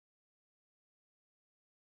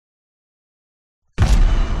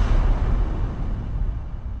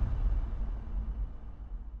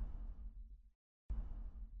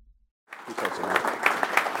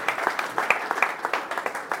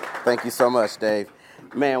Thank you so much, Dave.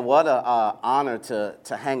 Man, what an honor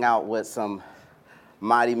to hang out with some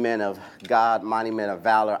mighty men of God, mighty men of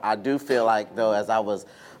valor. I do feel like, though, as I was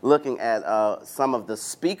looking at some of the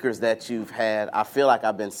speakers that you've had, I feel like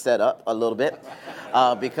I've been set up a little bit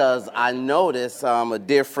because I noticed a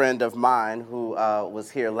dear friend of mine who was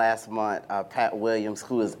here last month, Pat Williams,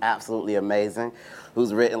 who is absolutely amazing,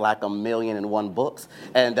 who's written like 1,000,001 books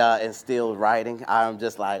and still writing. I'm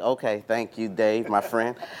just like, okay, thank you, Dave, my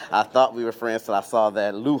friend. I thought we were friends till I saw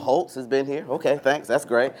that Lou Holtz has been here. Okay, thanks, that's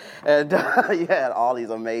great. And you had all these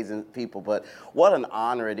amazing people, but what an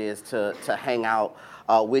honor it is to hang out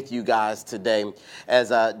with you guys today.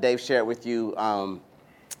 As Dave shared with you,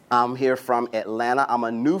 I'm here from Atlanta. I'm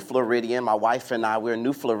a New Floridian. My wife and I, we're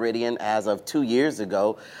New Floridian as of 2 years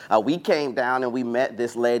ago. We came down and we met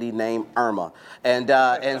this lady named Irma.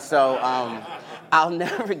 And so I'll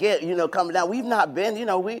never forget, coming down. We've not been,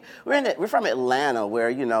 we're from Atlanta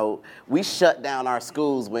where, we shut down our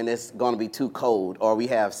schools when it's going to be too cold or we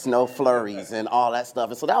have snow flurries and all that stuff.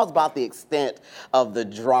 And so that was about the extent of the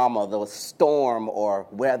drama, the storm or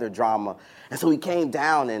weather drama. And so we came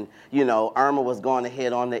down and, Irma was going to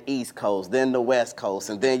hit on the East Coast, then the West Coast.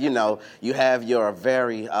 And then, you have your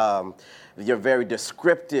very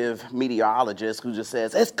descriptive meteorologist who just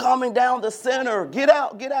says, it's coming down the center. Get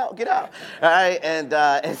out, get out, get out. All right.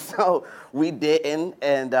 And so we didn't,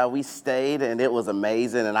 and we stayed, and it was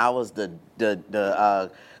amazing. And I was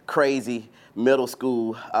the crazy middle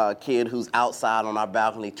school kid who's outside on our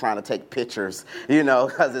balcony trying to take pictures,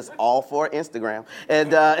 because it's all for Instagram.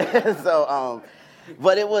 And so,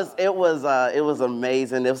 but it was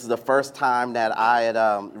amazing. This was the first time that I had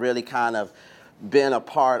really kind of been a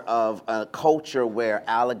part of a culture where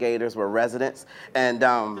alligators were residents, and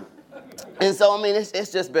so,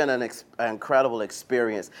 it's just been an incredible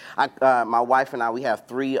experience. My wife and I, we have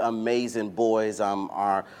 3 amazing boys.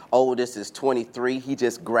 Our oldest is 23. He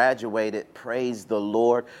just graduated, praise the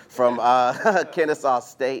Lord, from Kennesaw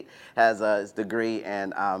State, has his degree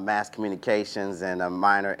in mass communications and a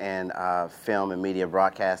minor in film and media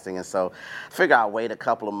broadcasting. And so I figured I'd wait a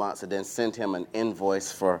couple of months and then send him an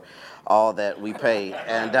invoice for all that we paid.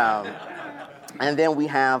 And then we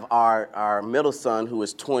have our middle son, who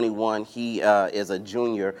is 21. He is a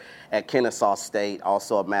junior at Kennesaw State,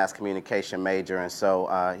 also a mass communication major, and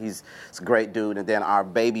so he's a great dude. And then our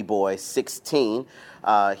baby boy, 16,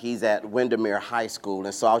 he's at Windermere High School.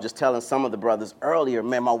 And so I was just telling some of the brothers earlier,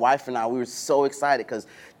 man, my wife and I, we were so excited because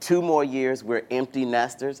 2 more years, we're empty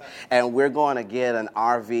nesters, and we're going to get an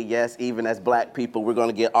RV. Yes, even as black people, we're going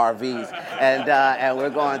to get RVs, and we're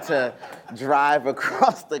going to drive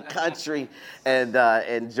across the country and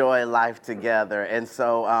enjoy life together. And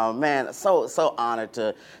so, man, so honored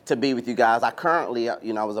to be with you guys. I currently,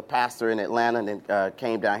 I was a pastor in Atlanta and then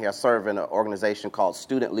came down here. I serve in an organization called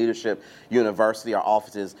Student Leadership University. Our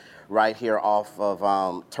offices right here off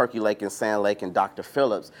of Turkey Lake and Sand Lake and Dr.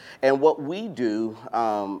 Phillips. And what we do,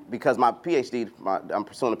 because my PhD, I'm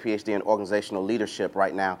pursuing a PhD in organizational leadership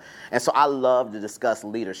right now, and so I love to discuss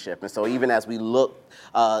leadership. And so even as we look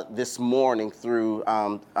this morning through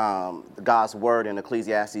God's Word in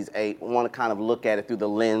Ecclesiastes 8, I want to kind of look at it through the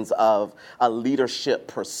lens of a leadership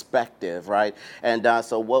perspective, right? And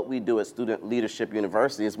so what we do at Student Leadership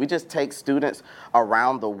University is we just take students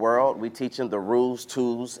around the world. We teach them the rules,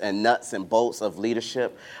 tools, and nuts and bolts of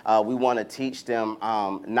leadership. We want to teach them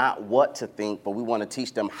not what to think, but we want to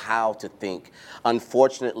teach them how to think.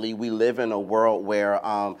 Unfortunately, we live in a world where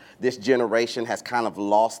this generation has kind of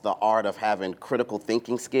lost the art of having critical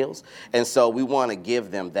thinking skills, and so we want to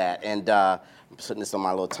give them that. And I'm putting this on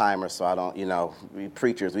my little timer so I don't, we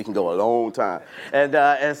preachers, we can go a long time.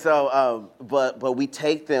 And so, but we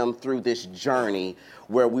take them through this journey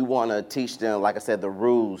where we want to teach them, like I said, the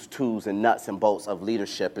rules, tools, and nuts and bolts of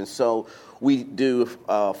leadership. And so we do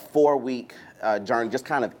a 4-week journey, just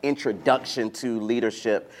kind of introduction to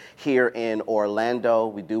leadership here in Orlando.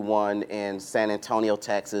 We do one in San Antonio,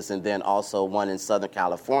 Texas, and then also one in Southern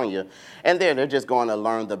California. And there they're just going to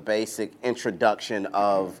learn the basic introduction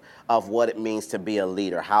of what it means to be a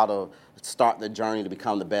leader, how to start the journey to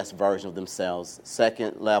become the best version of themselves.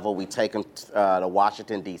 Second level, we take them to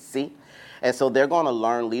Washington, D.C., and so they're going to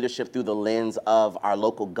learn leadership through the lens of our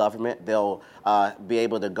local government. They'll be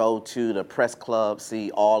able to go to the press club, see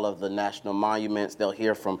all of the national monuments. They'll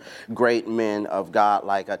hear from great men of God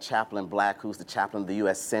like Chaplain Black, who's the chaplain of the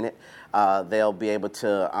U.S. Senate. They'll be able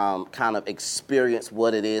to kind of experience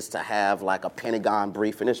what it is to have like a Pentagon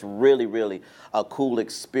brief. And it's really, really a cool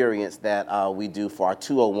experience that we do for our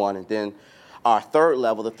 201. And then our third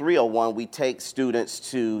level, the 301, we take students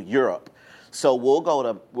to Europe. So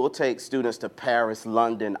we'll take students to Paris,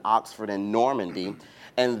 London, Oxford, and Normandy,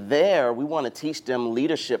 And there, we want to teach them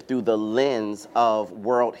leadership through the lens of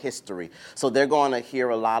world history. So they're going to hear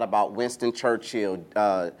a lot about Winston Churchill,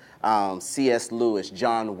 C.S. Lewis,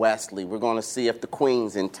 John Wesley. We're going to see if the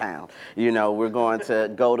Queen's in town. We're going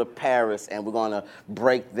to go to Paris, and we're going to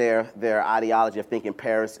break their ideology of thinking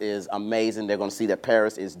Paris is amazing. They're going to see that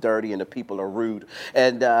Paris is dirty and the people are rude.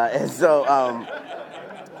 And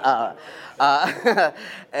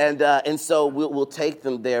so we'll take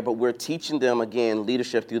them there, but we're teaching them, again,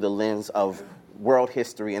 leadership through the lens of world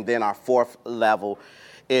history. And then our fourth level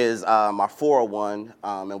is our 401,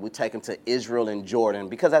 and we take them to Israel and Jordan,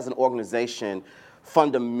 because as an organization,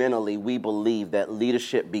 fundamentally, we believe that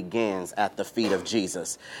leadership begins at the feet of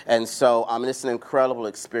Jesus. And so it's an incredible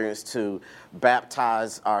experience to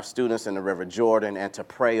baptize our students in the River Jordan and to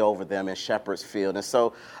pray over them in Shepherd's Field. And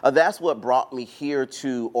so that's what brought me here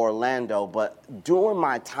to Orlando. But during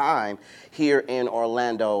my time here in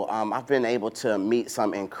Orlando, I've been able to meet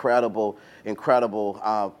some incredible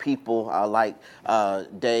people like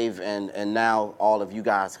Dave and now all of you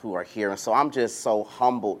guys who are here. And so I'm just so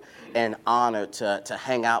humbled and honored to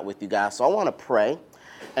hang out with you guys. So I want to pray,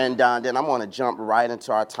 and then I'm going to jump right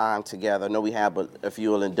into our time together. I know we have, but if you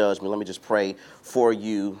will indulge me, let me just pray for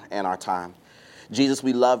you and our time. Jesus,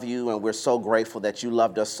 we love you, and we're so grateful that you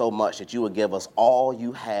loved us so much that you would give us all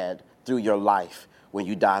you had through your life when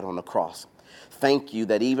you died on the cross. Thank you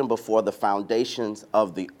that even before the foundations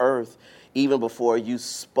of the earth, even before you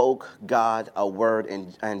spoke, God, a word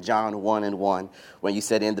in John 1:1, when you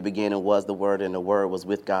said, in the beginning was the Word, and the Word was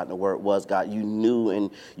with God, and the Word was God. You knew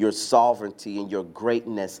in your sovereignty and your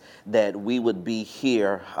greatness that we would be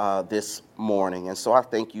here this morning. And so I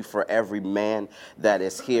thank you for every man that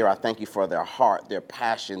is here. I thank you for their heart, their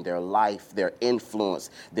passion, their life, their influence,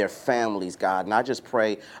 their families, God. And I just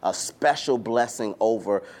pray a special blessing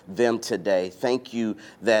over them today. Thank you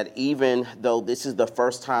that even though this is the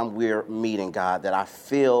first time we're meeting, God, that I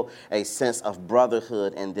feel a sense of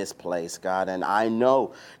brotherhood in this place, God. And I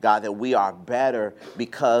know, God, that we are better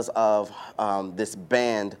because of this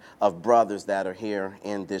band of brothers that are here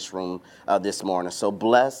in this room this morning. So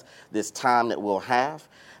bless this time that we'll have,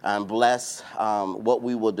 and bless what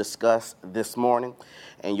we will discuss this morning.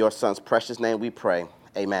 In your son's precious name we pray.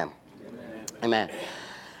 Amen. Amen. Amen.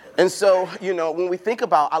 And so, when we think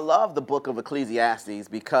about, I love the book of Ecclesiastes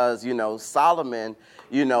because, Solomon,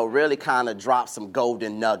 really kind of dropped some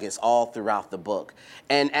golden nuggets all throughout the book.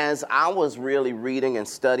 And as I was really reading and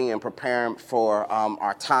studying and preparing for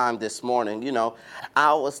our time this morning,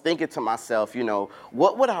 I was thinking to myself,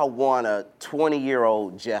 what would I want a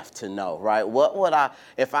 20-year-old Jeff to know, right? What would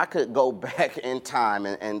if I could go back in time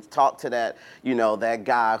and talk to that, that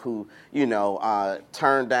guy who,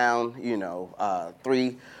 turned down,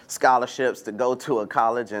 3 scholarships to go to a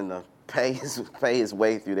college and pay his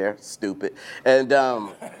way through there, stupid. And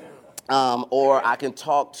or I can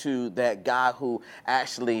talk to that guy who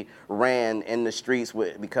actually ran in the streets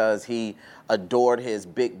because he adored his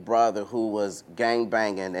big brother who was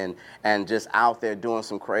gangbanging and just out there doing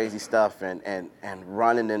some crazy stuff and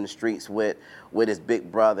running in the streets with his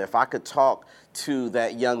big brother. If I could talk to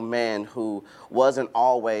that young man who wasn't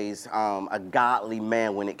always a godly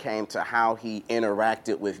man when it came to how he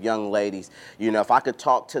interacted with young ladies. If I could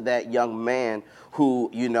talk to that young man who,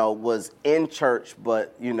 was in church,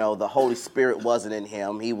 but, the Holy Spirit wasn't in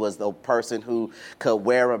him. He was the person who could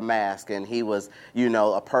wear a mask, and he was,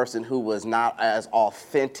 a person who was not as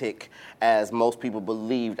authentic as most people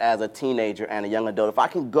believed as a teenager and a young adult. If I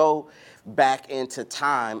can go back into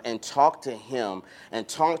time and talk to him and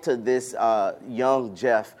talk to this young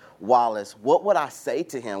Jeff Wallace, what would I say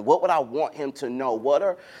to him? What would I want him to know? What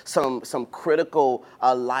are some critical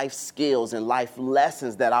life skills and life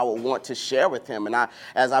lessons that I would want to share with him? And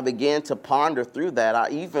as I began to ponder through that,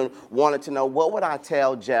 I even wanted to know, what would I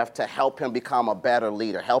tell Jeff to help him become a better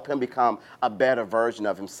leader, help him become a better version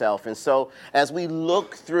of himself? And so as we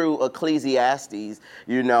look through Ecclesiastes,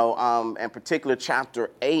 in particular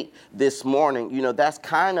chapter 8 this morning, that's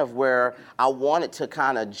kind of where I wanted to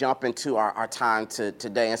kind of jump into our time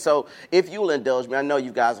today. And so if you will indulge me, I know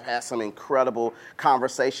you guys have had some incredible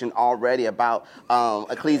conversation already about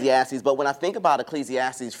Ecclesiastes, but when I think about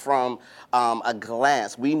Ecclesiastes from a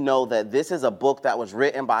glance, we know that this is a book that was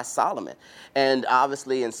written by Solomon. And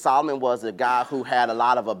obviously, Solomon was a guy who had a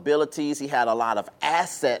lot of abilities, he had a lot of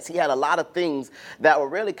assets, he had a lot of things that were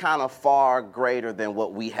really kind of far greater than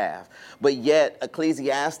what we have. But yet,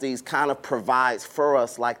 Ecclesiastes kind of provides for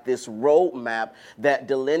us like this roadmap that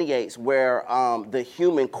delineates where the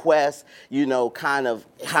human quest, kind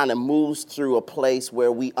of moves through a place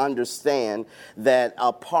where we understand that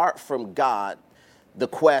apart from God, the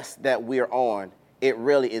quest that we're on it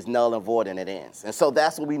really is null and void and it ends. And so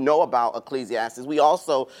that's what we know about Ecclesiastes. We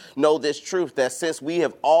also know this truth that since we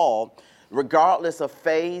have all, regardless of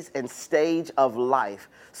phase and stage of life,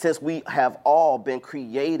 since we have all been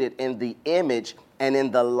created in the image and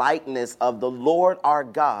in the likeness of the Lord our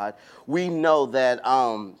God, we know that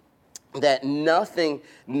that nothing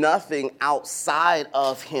outside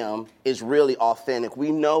of him is really authentic.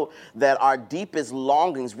 We know that our deepest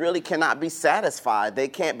longings really cannot be satisfied. They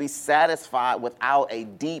can't be satisfied without a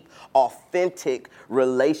deep, authentic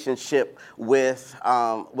relationship with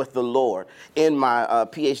the Lord. In my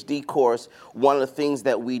PhD course, one of the things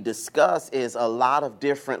that we discuss is a lot of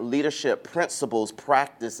different leadership principles,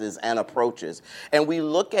 practices, and approaches. And we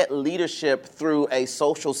look at leadership through a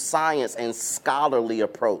social science and scholarly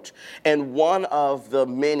approach. And one of the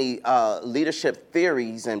many leadership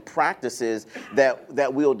theories and practices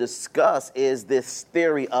that we'll discuss is this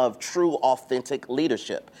theory of true authentic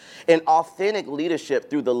leadership. And authentic leadership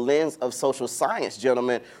through the lens of social science,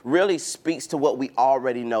 gentlemen, really speaks to what we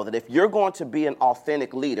already know, that if you're going to be an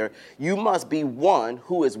authentic leader, you must be one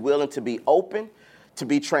who is willing to be open, to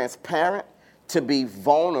be transparent, to be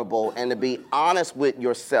vulnerable, and to be honest with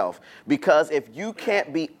yourself. Because if you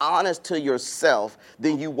can't be honest to yourself,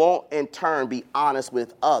 then you won't in turn be honest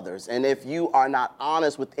with others. And if you are not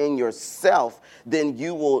honest within yourself, then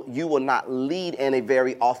you will not lead in a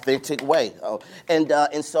very authentic way.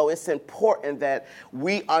 And so it's important that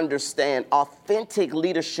we understand authentic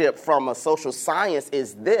leadership from a social science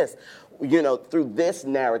is this, through this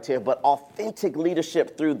narrative, but authentic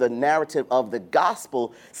leadership through the narrative of the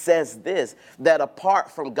gospel says this, that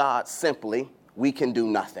apart from God simply, we can do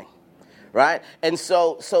nothing, right? And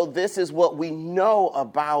so this is what we know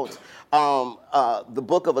about the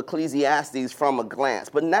book of Ecclesiastes from a glance.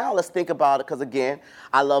 But now let's think about it, because again,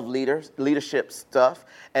 I love leadership stuff,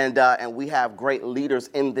 and we have great leaders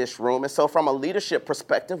in this room. And so from a leadership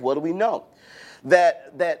perspective, what do we know?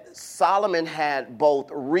 That Solomon had both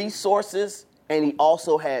resources and he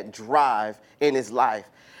also had drive in his life.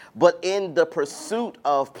 But in the pursuit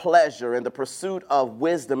of pleasure, in the pursuit of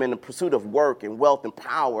wisdom, in the pursuit of work and wealth and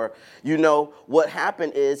power, what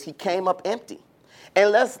happened is he came up empty. And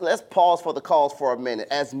let's pause for the cause for a minute.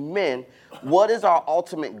 As men, what is our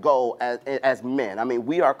ultimate goal as men? I mean,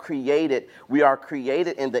 we are created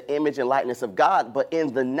in the image and likeness of God, but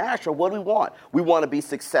in the natural, what do we want? We want to be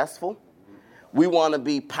successful. We want to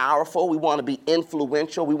be powerful. We want to be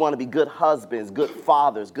influential. We want to be good husbands, good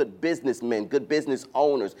fathers, good businessmen, good business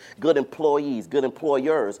owners, good employees, good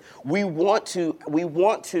employers. We want to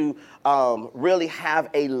really have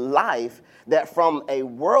a life that from a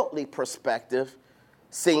worldly perspective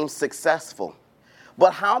seems successful.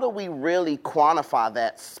 But how do we really quantify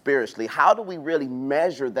that spiritually? How do we really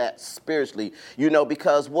measure that spiritually?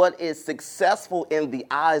 Because what is successful in the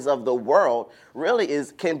eyes of the world really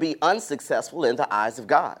can be unsuccessful in the eyes of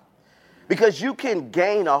God. Because you can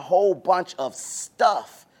gain a whole bunch of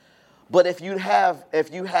stuff, but if you have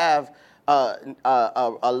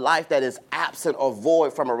a life that is absent or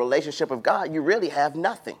void from a relationship with God, you really have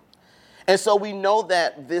nothing. And so we know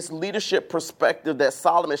that this leadership perspective that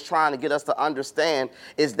Solomon is trying to get us to understand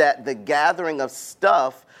is that the gathering of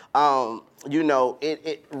stuff,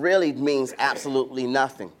 it really means absolutely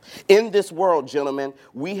nothing. In this world, gentlemen,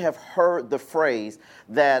 we have heard the phrase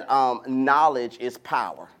that knowledge is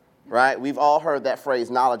power, right? We've all heard that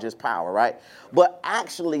phrase, knowledge is power, right? But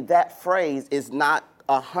actually, that phrase is not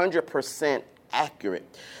 100%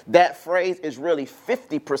 accurate. That phrase is really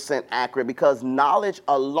 50% accurate because knowledge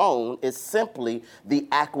alone is simply the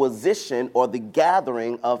acquisition or the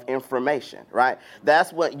gathering of information, right?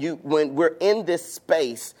 That's what when we're in this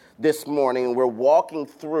space this morning and we're walking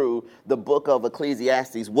through the book of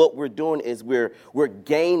Ecclesiastes, what we're doing is we're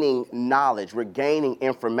gaining knowledge, we're gaining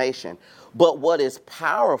information. But what is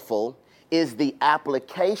powerful is the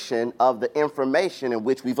application of the information in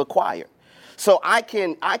which we've acquired. So I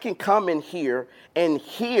can come in here and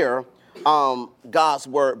hear God's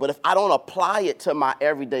word, but if I don't apply it to my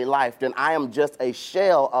everyday life, then I am just a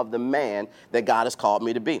shell of the man that God has called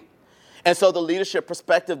me to be. And so the leadership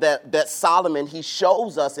perspective that Solomon, he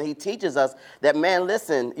shows us and he teaches us that, man,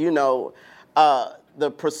 listen,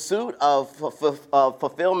 the pursuit of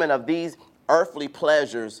fulfillment of these earthly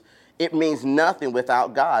pleasures, it means nothing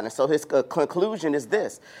without God. And so his conclusion is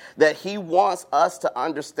this, that he wants us to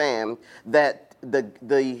understand that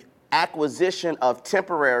the acquisition of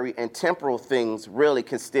temporary and temporal things really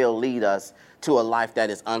can still lead us to a life that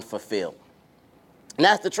is unfulfilled. And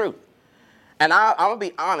that's the truth. And I'm going to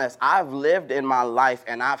be honest, I've lived in my life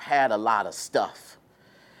and I've had a lot of stuff.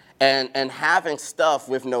 And having stuff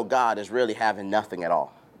with no God is really having nothing at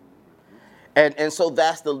all. And so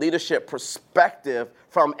that's the leadership perspective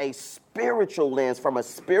from a spiritual lens, from a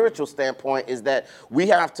spiritual standpoint, is that we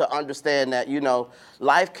have to understand that,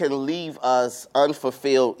 life can leave us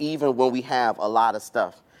unfulfilled even when we have a lot of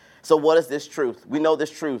stuff. So what is this truth? We know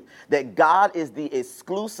this truth, that God is the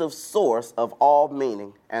exclusive source of all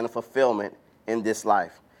meaning and fulfillment in this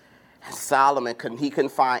life. And Solomon,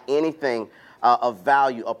 couldn't find anything of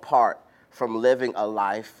value apart from living a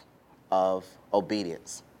life of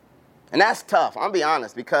obedience. And that's tough, I'm going to be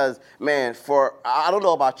honest, because, man, I don't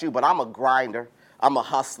know about you, but I'm a grinder. I'm a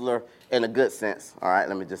hustler in a good sense. All right,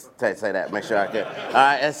 let me just say that, make sure I get. All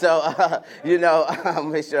right, and so,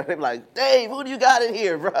 make sure they're like, Dave, who do you got in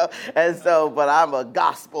here, bro? And so, but I'm a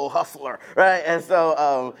gospel hustler, right? And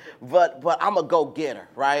so, but I'm a go-getter,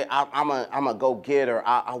 right? I'm a go-getter.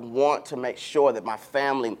 I want to make sure that my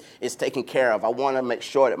family is taken care of. I want to make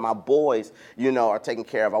sure that my boys, are taken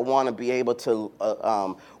care of. I want to be able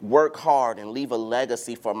to work hard and leave a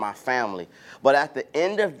legacy for my family. But at the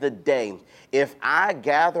end of the day, if I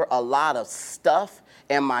gather a lot of stuff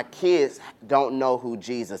and my kids don't know who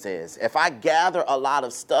Jesus is, if I gather a lot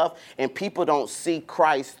of stuff and people don't see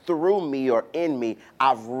Christ through me or in me,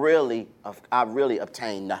 I've really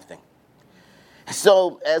obtained nothing.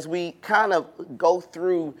 So as we kind of go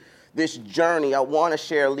through this journey, I want to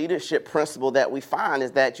share a leadership principle that we find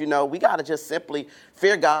is that, we got to just simply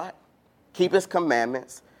fear God, keep his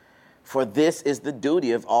commandments, for this is the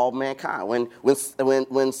duty of all mankind.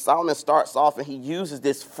 When Solomon starts off and he uses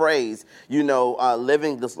this phrase,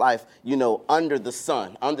 living this life, under the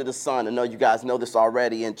sun. I know you guys know this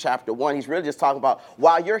already in chapter 1. He's really just talking about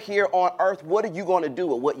while you're here on earth, what are you going to do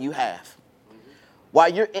with what you have?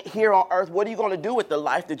 While you're here on earth, what are you going to do with the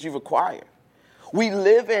life that you've acquired? We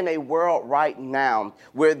live in a world right now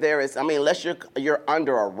where there is, unless you're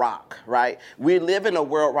under a rock, right? We live in a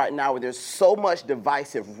world right now where there's so much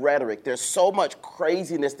divisive rhetoric. There's so much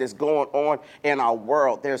craziness that's going on in our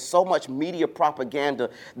world. There's so much media propaganda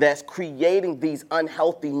that's creating these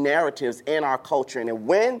unhealthy narratives in our culture. And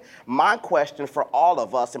when my question for all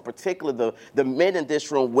of us, in particular the men in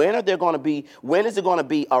this room, when is it going to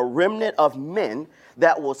be a remnant of men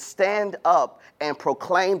that will stand up and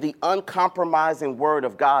proclaim the uncompromising word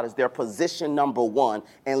of God as their position number one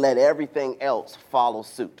and let everything else follow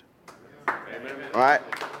suit? Amen. All right?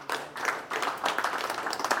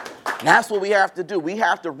 And that's what we have to do. We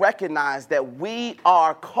have to recognize that we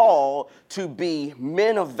are called to be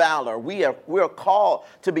men of valor. We're called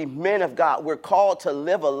to be men of God. We're called to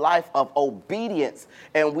live a life of obedience,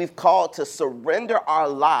 and we've called to surrender our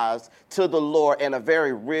lives to the Lord in a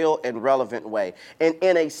very real and relevant way. And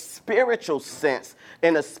in a spiritual sense,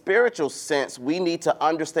 we need to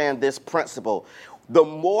understand this principle. The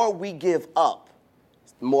more we give up,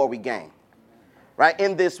 the more we gain. Right?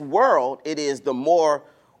 In this world, it is the more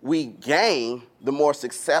we gain, the more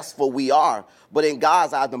successful we are. But in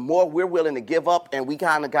God's eyes, the more we're willing to give up, and we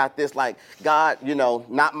kind of got this like, God,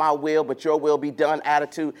 not my will, but your will be done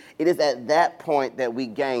attitude. It is at that point that we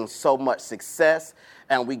gain so much success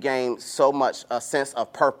and we gain so much a sense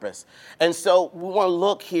of purpose. And so we want to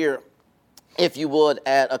look here, if you would,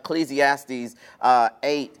 at Ecclesiastes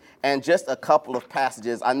 8. And just a couple of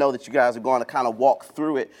passages. I know that you guys are going to kind of walk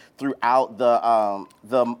through it throughout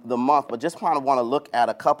the month, but just kind of want to look at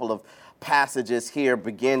a couple of passages here,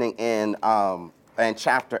 beginning in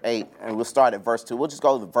chapter 8, and we'll start at verse 2. We'll just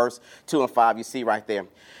go to verse 2 and 5. You see right there,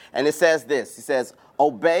 and it says this. It says,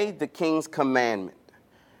 "Obey the king's commandment,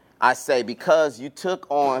 I say, because you took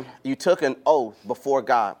an oath before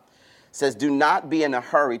God." It says, "Do not be in a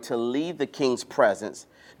hurry to leave the king's presence.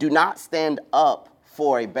 Do not stand up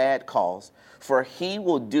for a bad cause, for he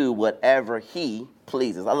will do whatever he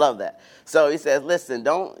pleases." I love that. So he says, listen,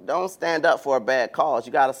 don't stand up for a bad cause.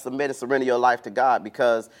 You got to submit and surrender your life to God,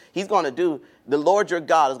 because the Lord your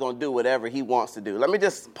God is going to do whatever he wants to do. Let me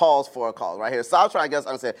just pause for a call right here. So I was trying to get us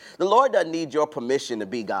to understand, the Lord doesn't need your permission to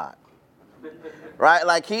be God. Right?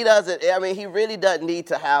 Like he really doesn't need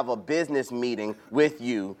to have a business meeting with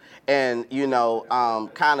you and,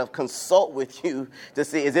 kind of consult with you to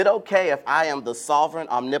see, is it okay if I am the sovereign,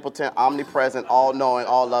 omnipotent, omnipresent, all-knowing,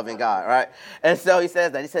 all-loving God, right? And so he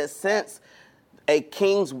says that. He says, since a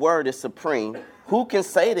king's word is supreme, who can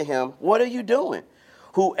say to him, what are you doing?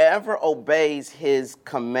 Whoever obeys his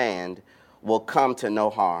command will come to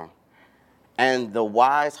no harm, and the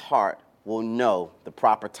wise heart will know the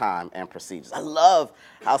proper time and procedures. I love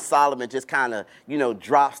how Solomon just kind of,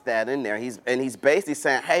 drops that in there. He's basically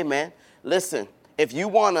saying, hey man, listen, if you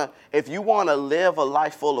wanna live a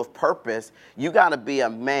life full of purpose, you gotta be a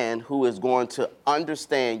man who is going to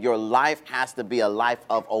understand your life has to be a life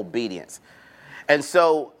of obedience. And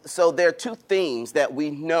so there are two themes that we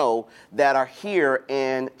know that are here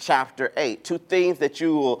in chapter 8, two themes that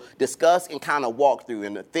you will discuss and kind of walk through.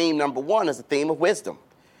 And the theme number one is the theme of wisdom.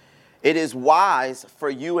 It is wise for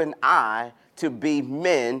you and I to be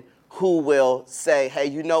men who will say, hey,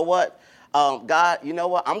 you know what, God, you know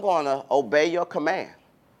what, I'm going to obey your command.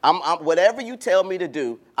 Whatever you tell me to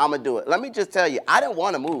do, I'm going to do it. Let me just tell you, I didn't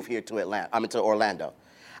want to move here to Orlando.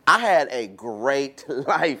 I had a great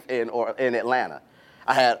life in Atlanta.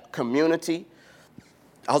 I had community.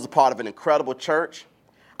 I was a part of an incredible church.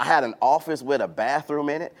 I had an office with a bathroom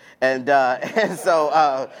in it,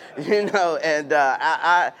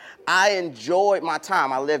 I enjoyed my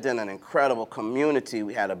time. I lived in an incredible community.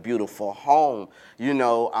 We had a beautiful home.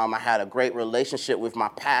 I had a great relationship with my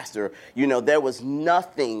pastor. There was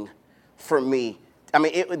nothing for me.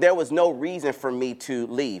 There was no reason for me to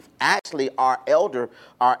leave. Actually, our elders,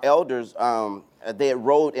 they had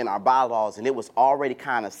wrote in our bylaws, and it was already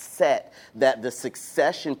kind of set that the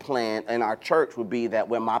succession plan in our church would be that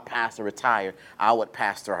when my pastor retired, I would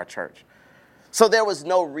pastor our church. So there was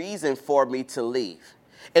no reason for me to leave.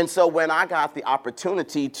 And so when I got the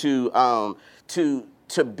opportunity to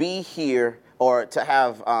be here or to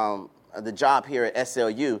have the job here at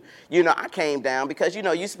SLU, I came down because,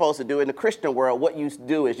 you're supposed to do in the Christian world, what you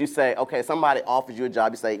do is you say, okay, somebody offers you a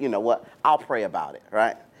job, you say, you know what, I'll pray about it,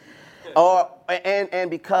 right? And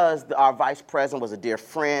because our vice president was a dear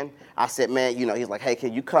friend, I said, man, he's like, hey,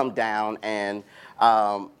 can you come down and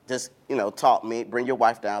just, talk me, bring your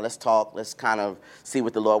wife down, let's talk, let's kind of see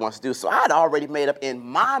what the Lord wants to do. So I had already made up in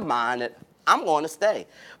my mind that I'm going to stay.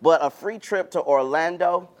 But a free trip to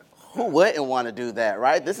Orlando, who wouldn't want to do that,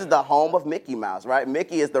 right? This is the home of Mickey Mouse, right?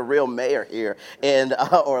 Mickey is the real mayor here in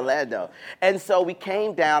Orlando. And so we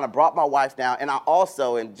came down, I brought my wife down, and I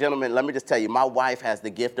also, and gentlemen, let me just tell you, my wife has the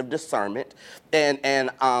gift of discernment,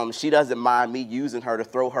 and she doesn't mind me using her to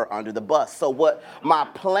throw her under the bus. So what my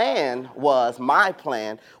plan was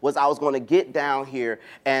I was going to get down here,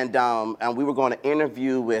 and we were going to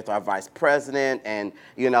interview with our vice president, and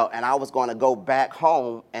I was going to go back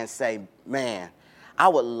home and say, man, I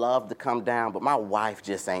would love to come down, but my wife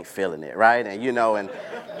just ain't feeling it, right? And, and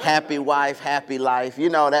happy wife, happy life,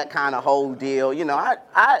 that kind of whole deal. I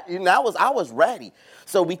was ready.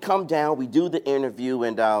 So we come down, we do the interview,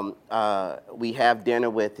 and we have dinner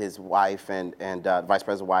with his wife and vice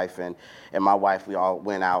president's wife and my wife. We all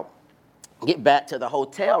went out, get back to the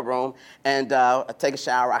hotel room, and I take a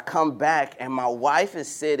shower. I come back, and my wife is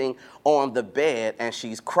sitting on the bed, and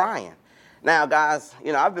she's crying. Now, guys,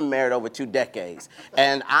 I've been married over 2 decades,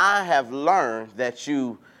 and I have learned that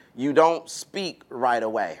you don't speak right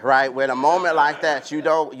away, right? With a moment like that, you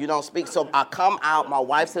don't speak. So I come out, my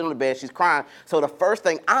wife's sitting on the bed, she's crying. So the first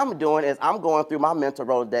thing I'm doing is I'm going through my mental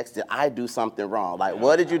Rolodex. Did I do something wrong? Like,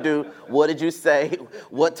 what did you do? What did you say?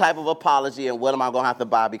 What type of apology, and what am I going to have to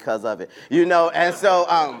buy because of it? And so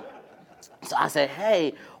I said,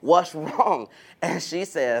 hey, what's wrong? And she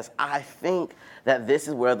says, I think that this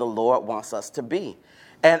is where the Lord wants us to be.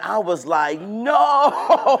 And I was like, no.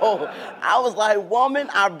 I was like, woman,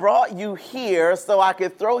 I brought you here so I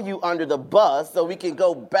could throw you under the bus so we can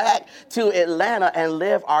go back to Atlanta and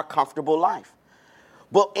live our comfortable life.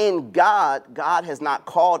 But in God has not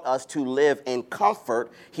called us to live in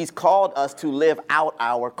comfort. He's called us to live out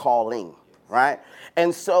our calling, right?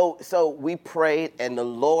 And so we prayed, and the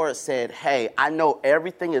Lord said, hey, I know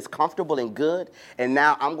everything is comfortable and good, and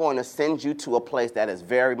now I'm going to send you to a place that is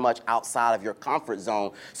very much outside of your comfort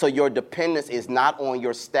zone. So your dependence is not on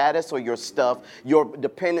your status or your stuff. Your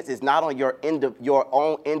dependence is not on your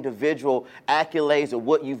own individual accolades or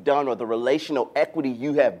what you've done or the relational equity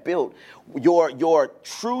you have built. Your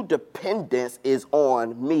true dependence is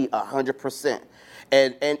on me 100%.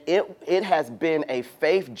 And it has been a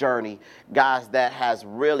faith journey, guys, that has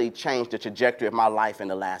really changed the trajectory of my life in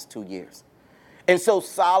the last 2 years. And so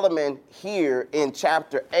Solomon here in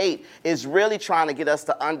chapter 8 is really trying to get us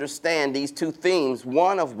to understand these two themes,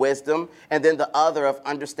 one of wisdom and then the other of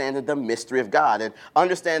understanding the mystery of God. And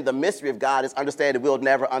understand the mystery of God is understanding we'll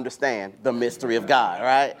never understand the mystery of God,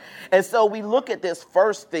 right? And so we look at this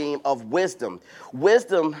first theme of wisdom.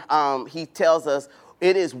 Wisdom, he tells us,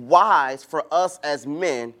 it is wise for us as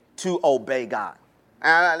men to obey God.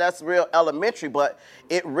 And that's real elementary, but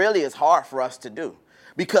it really is hard for us to do.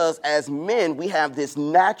 Because as men, we have this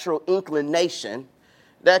natural inclination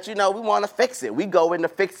that, we want to fix it. We go into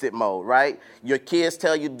fix-it mode, right? Your kids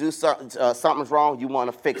tell you to do something's wrong, you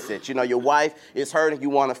want to fix it. Your wife is hurting, you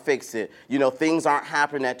want to fix it. Things aren't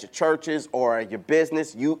happening at your churches or your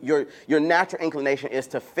business. Your natural inclination is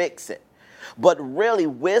to fix it. But really,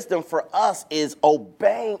 wisdom for us is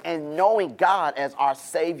obeying and knowing God as our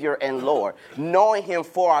Savior and Lord. Knowing him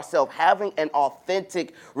for ourselves, having an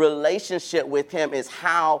authentic relationship with him is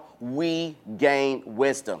how we gain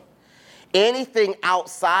wisdom. Anything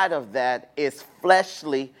outside of that is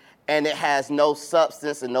fleshly, and it has no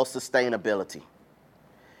substance and no sustainability.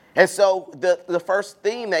 And so the first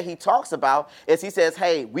theme that he talks about is he says,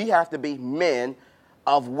 hey, we have to be men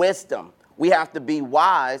of wisdom. We have to be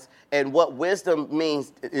wise. And what wisdom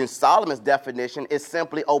means in Solomon's definition is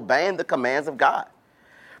simply obeying the commands of God.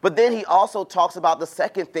 But then he also talks about the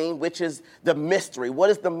second theme, which is the mystery. What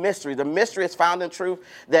is the mystery? The mystery is found in truth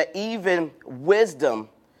that even wisdom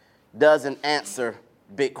doesn't answer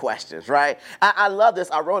big questions, right? I love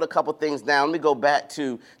this. I wrote a couple things down. Let me go back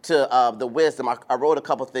to the wisdom. I wrote a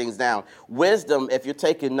couple things down. Wisdom, if you're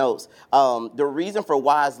taking notes, the reason for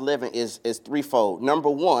wise living is threefold. Number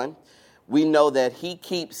one, we know that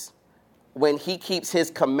when he keeps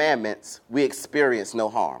his commandments, we experience no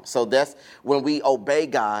harm. So that's when we obey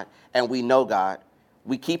God and we know God,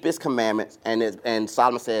 we keep his commandments, and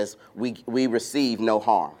Solomon says we receive no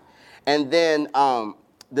harm. And then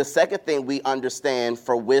the second thing we understand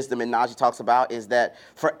for wisdom, and Najee talks about, is that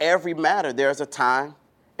for every matter, there's a time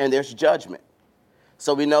and there's judgment.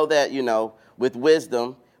 So we know that, with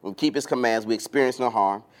wisdom, when we keep his commands, we experience no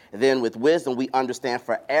harm. And then with wisdom, we understand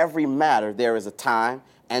for every matter, there is a time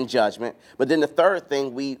and judgment. But then the third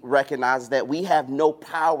thing we recognize is that we have no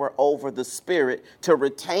power over the spirit to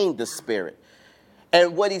retain the spirit.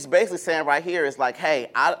 And what he's basically saying right here is like, hey,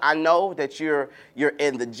 I know that you're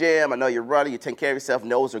in the gym. I know you're running. You're taking care of yourself. And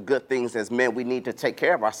those are good things as men. We need to take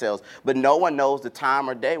care of ourselves. But no one knows the time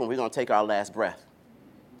or day when we're going to take our last breath.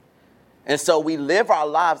 And so we live our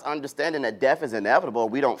lives understanding that death is inevitable.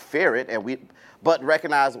 We don't fear it, but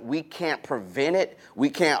recognize we can't prevent it. We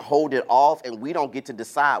can't hold it off, and we don't get to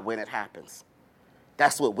decide when it happens.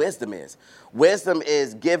 That's what wisdom is. Wisdom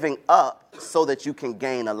is giving up so that you can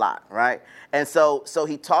gain a lot, right? And so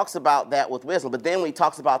he talks about that with wisdom. But then when he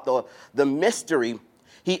talks about the mystery,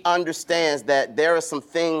 he understands that there are some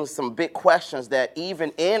things, some big questions that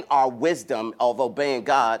even in our wisdom of obeying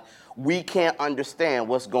God, we can't understand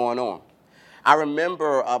what's going on. I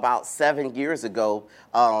remember about 7 years ago,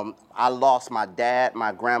 I lost my dad,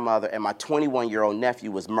 my grandmother, and my 21-year-old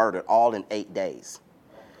nephew was murdered all in 8 days.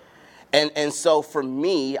 And so for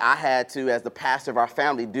me, I had to, as the pastor of our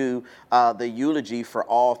family, do the eulogy for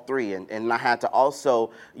all three. And I had to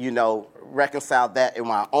also, reconcile that in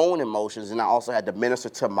my own emotions. And I also had to minister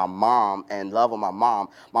to my mom and love on my mom.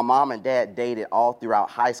 My mom and dad dated all throughout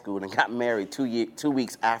high school and got married 2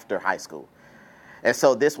 weeks after high school. And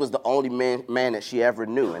so this was the only man that she ever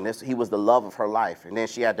knew. And he was the love of her life. And then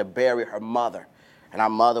she had to bury her mother. And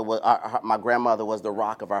my grandmother was the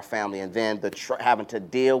rock of our family. And then having to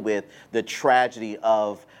deal with the tragedy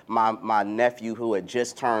of my nephew who had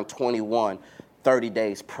just turned 21 30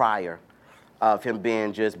 days prior of him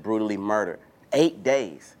being just brutally murdered. 8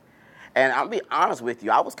 days. And I'll be honest with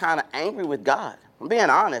you, I was kind of angry with God. I'm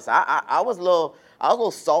being honest. I was a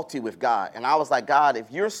little salty with God. And I was like, God,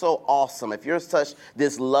 if you're so awesome, if you're such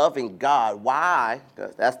this loving God, why,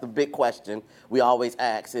 that's the big question we always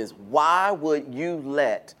ask, is why would you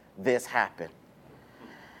let this happen?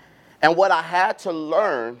 And what I had to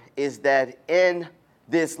learn is that in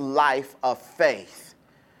this life of faith,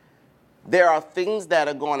 there are things that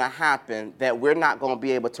are going to happen that we're not going to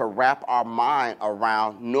be able to wrap our mind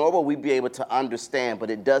around, nor will we be able to understand,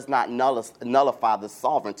 but it does not nullify the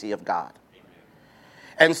sovereignty of God.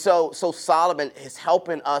 And so Solomon is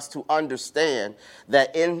helping us to understand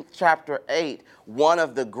that in chapter 8, one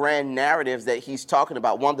of the grand narratives that he's talking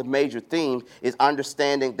about, one of the major themes, is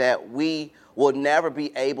understanding that we will never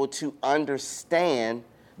be able to understand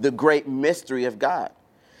the great mystery of God.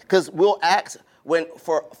 Because we'll ask,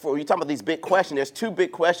 for you talking about these big questions, there's two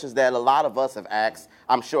big questions that a lot of us have asked.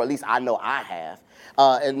 I'm sure, at least I know I have.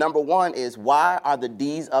 And number one is, why are the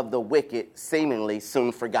deeds of the wicked seemingly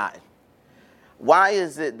soon forgotten? Why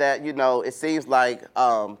is it that, it seems like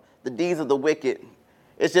the deeds of the wicked,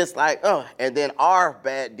 it's just like, and then our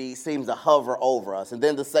bad deeds seems to hover over us. And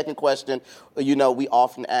then the second question, we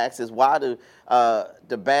often ask is, why do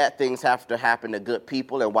the bad things have to happen to good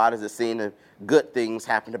people, and why does it seem that good things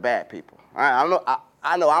happen to bad people? I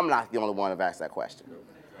know I'm not the only one who asked that question.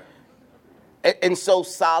 And so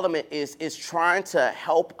Solomon is trying to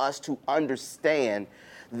help us to understand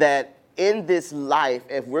that in this life,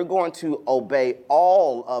 if we're going to obey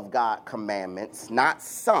all of God's commandments, not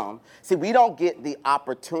some, see, we don't get the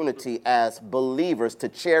opportunity as believers to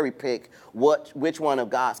cherry pick which one of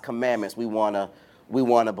God's commandments we want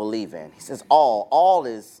to believe in. He says all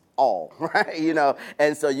is all, right?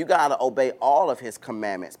 And so you got to obey all of his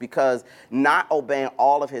commandments, because not obeying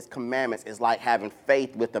all of his commandments is like having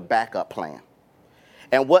faith with a backup plan.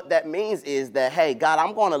 And what that means is that, hey, God,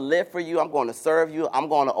 I'm going to live for you. I'm going to serve you. I'm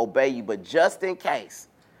going to obey you. But just in case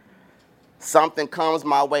something comes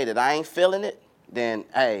my way that I ain't feeling it, then,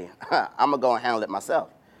 hey, I'm going to go and handle it myself,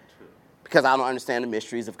 because I don't understand the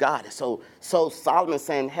mysteries of God. So Solomon's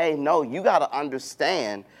saying, hey, no, you got to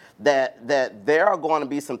understand that there are going to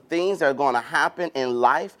be some things that are going to happen in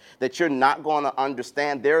life that you're not going to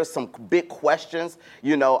understand. There are some big questions.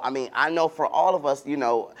 I know for all of us,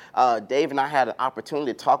 Dave and I had an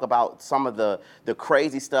opportunity to talk about some of the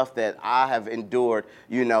crazy stuff that I have endured,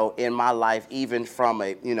 in my life, even from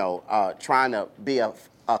trying to be a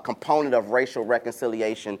component of racial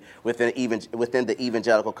reconciliation within the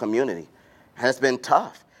evangelical community. And it's been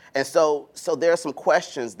tough. And so there are some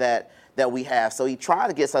questions that we have. So he tried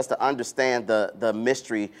to get us to understand the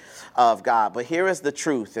mystery of God. But here is the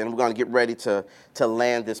truth, and we're going to get ready to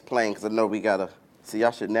land this plane, because I know we got to, see,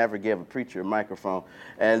 I should never give a preacher a microphone.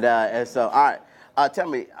 And so, all right, tell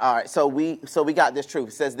me, all right, so we got this truth.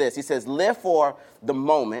 It says this. He says, live for the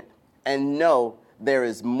moment and know there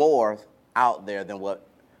is more out there than what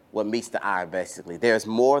meets the eye, basically. There's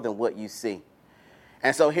more than what you see.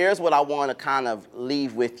 And so here's what I want to kind of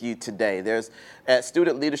leave with you today. At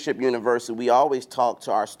Student Leadership University, we always talk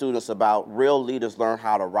to our students about real leaders learn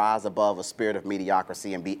how to rise above a spirit of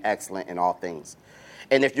mediocrity and be excellent in all things.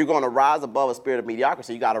 And if you're going to rise above a spirit of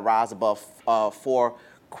mediocrity, you got to rise above 4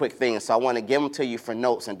 quick things. So I want to give them to you for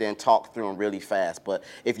notes and then talk through them really fast. But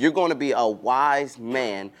if you're going to be a wise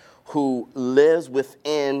man who lives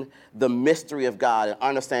within the mystery of God and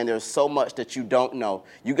understand there's so much that you don't know,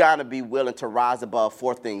 you got to be willing to rise above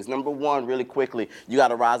 4 things. Number 1, really quickly, you got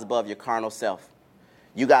to rise above your carnal self.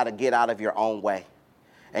 You got to get out of your own way.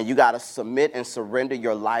 And you got to submit and surrender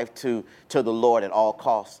your life to the Lord at all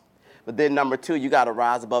costs. But then number 2, you got to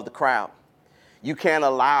rise above the crowd. You can't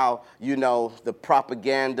allow, the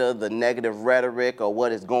propaganda, the negative rhetoric, or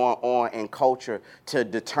what is going on in culture to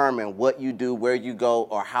determine what you do, where you go,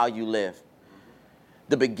 or how you live.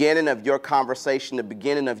 The beginning of your conversation, the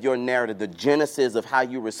beginning of your narrative, the genesis of how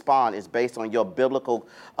you respond is based on your biblical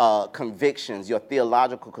convictions, your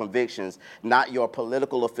theological convictions, not your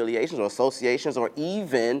political affiliations or associations, or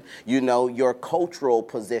even, your cultural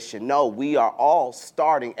position. No, we are all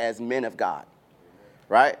starting as men of God,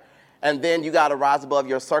 right? And then you got to rise above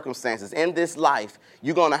your circumstances. In this life,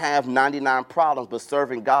 you're going to have 99 problems, but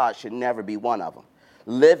serving God should never be one of them.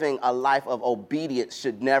 Living a life of obedience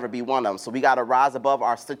should never be one of them. So we got to rise above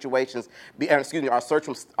our situations, our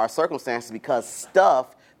circumstances, because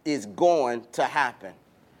stuff is going to happen.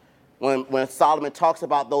 When Solomon talks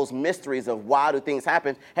about those mysteries of why do things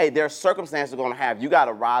happen, hey, there are circumstances going to have. You got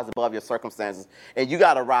to rise above your circumstances, and you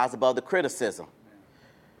got to rise above the criticism.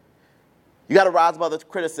 You got to rise above the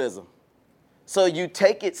criticism. So you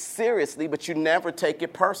take it seriously, but you never take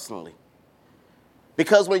it personally.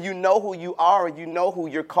 Because when you know who you are, and you know who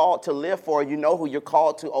you're called to live for, you know who you're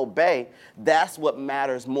called to obey, that's what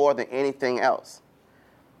matters more than anything else.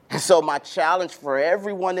 And so my challenge for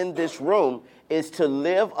everyone in this room is to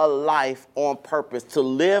live a life on purpose, to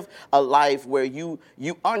live a life where you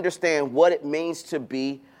understand what it means to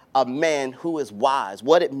be a man who is wise,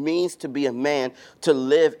 what it means to be a man to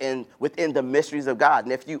live within the mysteries of God.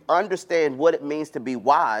 And if you understand what it means to be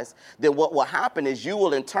wise, then what will happen is you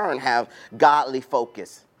will in turn have godly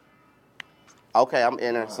focus. Okay, I'm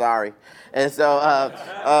in there, sorry. And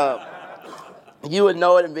so you would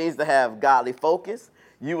know what it means to have godly focus.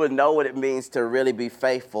 You would know what it means to really be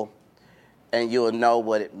faithful. And you will know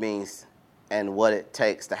what it means and what it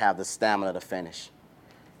takes to have the stamina to finish.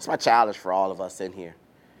 It's my challenge for all of us in here.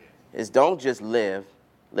 Is don't just live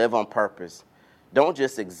on purpose. Don't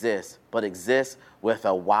just exist, but exist with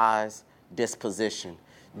a wise disposition.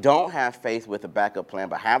 Don't have faith with a backup plan,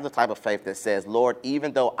 but have the type of faith that says, Lord,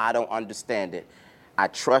 even though I don't understand it, I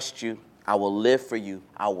trust you, I will live for you,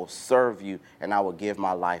 I will serve you, and I will give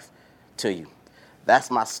my life to you. That's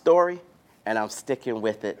my story, and I'm sticking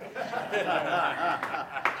with it.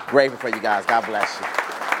 Grateful for you guys. God bless you.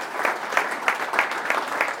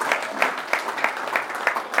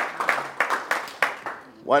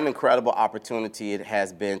 What an incredible opportunity it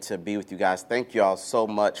has been to be with you guys. Thank you all so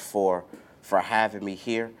much for having me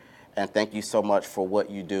here, and thank you so much for what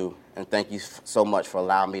you do, and thank you so much for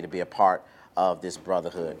allowing me to be a part of this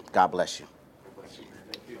brotherhood. God bless you.